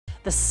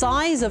The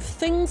size of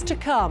things to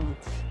come.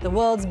 The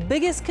world's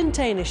biggest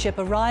container ship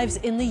arrives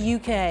in the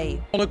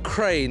UK. On a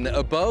crane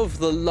above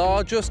the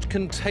largest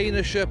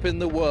container ship in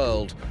the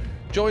world.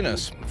 Join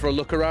us for a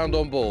look around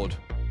on board.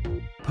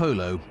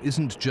 Polo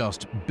isn't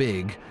just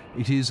big,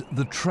 it is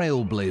the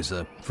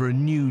trailblazer for a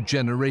new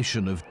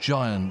generation of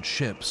giant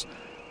ships.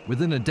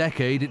 Within a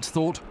decade, it's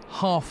thought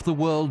half the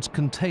world's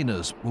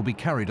containers will be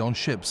carried on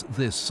ships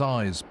this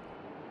size.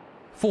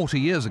 40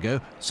 years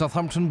ago,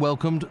 Southampton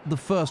welcomed the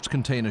first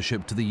container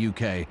ship to the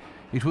UK.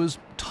 It was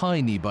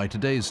tiny by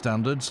today's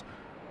standards.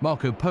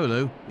 Marco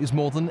Polo is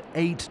more than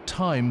 8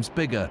 times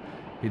bigger.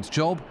 Its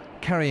job,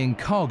 carrying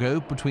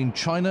cargo between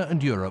China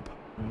and Europe.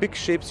 Big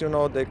ships, you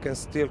know, they can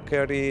still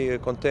carry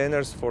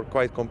containers for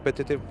quite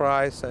competitive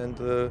price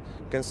and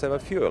can save a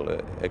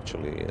fuel,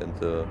 actually, at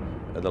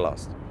the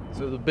last.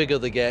 So the bigger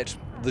they get,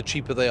 the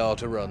cheaper they are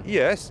to run?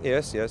 Yes.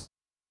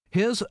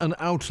 Here's an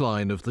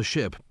outline of the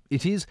ship.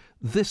 It is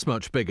this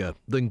much bigger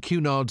than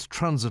Cunard's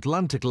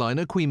transatlantic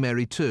liner Queen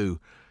Mary II.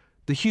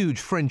 The huge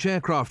French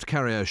aircraft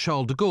carrier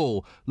Charles de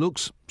Gaulle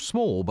looks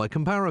small by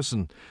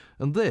comparison.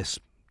 And this,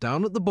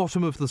 down at the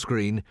bottom of the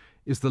screen,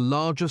 is the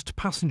largest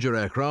passenger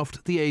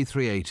aircraft, the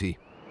A380.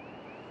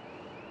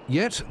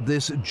 Yet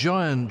this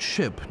giant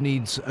ship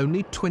needs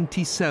only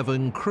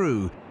 27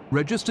 crew.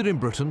 Registered in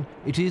Britain,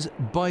 it is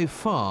by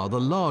far the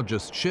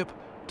largest ship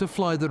to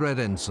fly the Red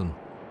Ensign.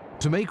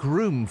 To make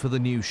room for the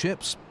new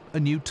ships, a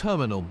new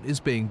terminal is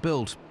being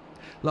built.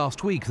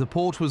 Last week, the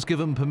port was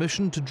given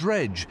permission to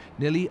dredge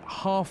nearly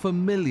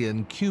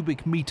 500,000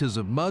 cubic metres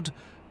of mud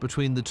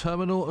between the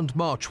terminal and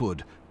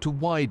Marchwood to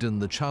widen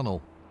the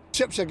channel.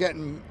 Ships are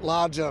getting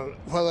larger,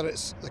 whether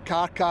it's the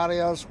car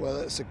carriers,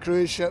 whether it's the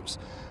cruise ships,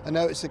 and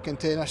now it's the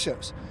container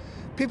ships.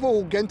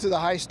 People go into the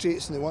high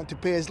streets and they want to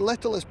pay as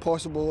little as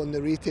possible on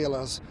the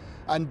retailers,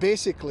 and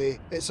basically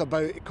it's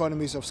about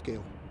economies of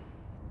scale.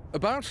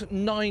 About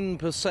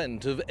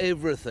 9% of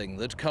everything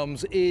that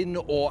comes in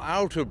or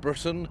out of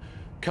Britain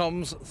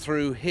comes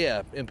through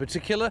here. In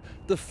particular,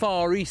 the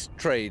Far East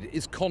trade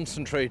is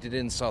concentrated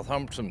in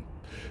Southampton.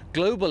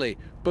 Globally,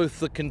 both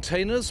the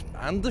containers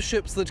and the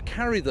ships that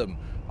carry them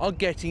are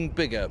getting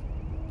bigger.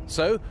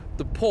 So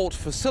the port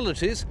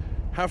facilities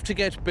have to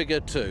get bigger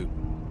too.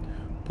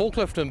 Paul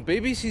Clifton,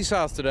 BBC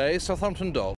South Today, Southampton Dock.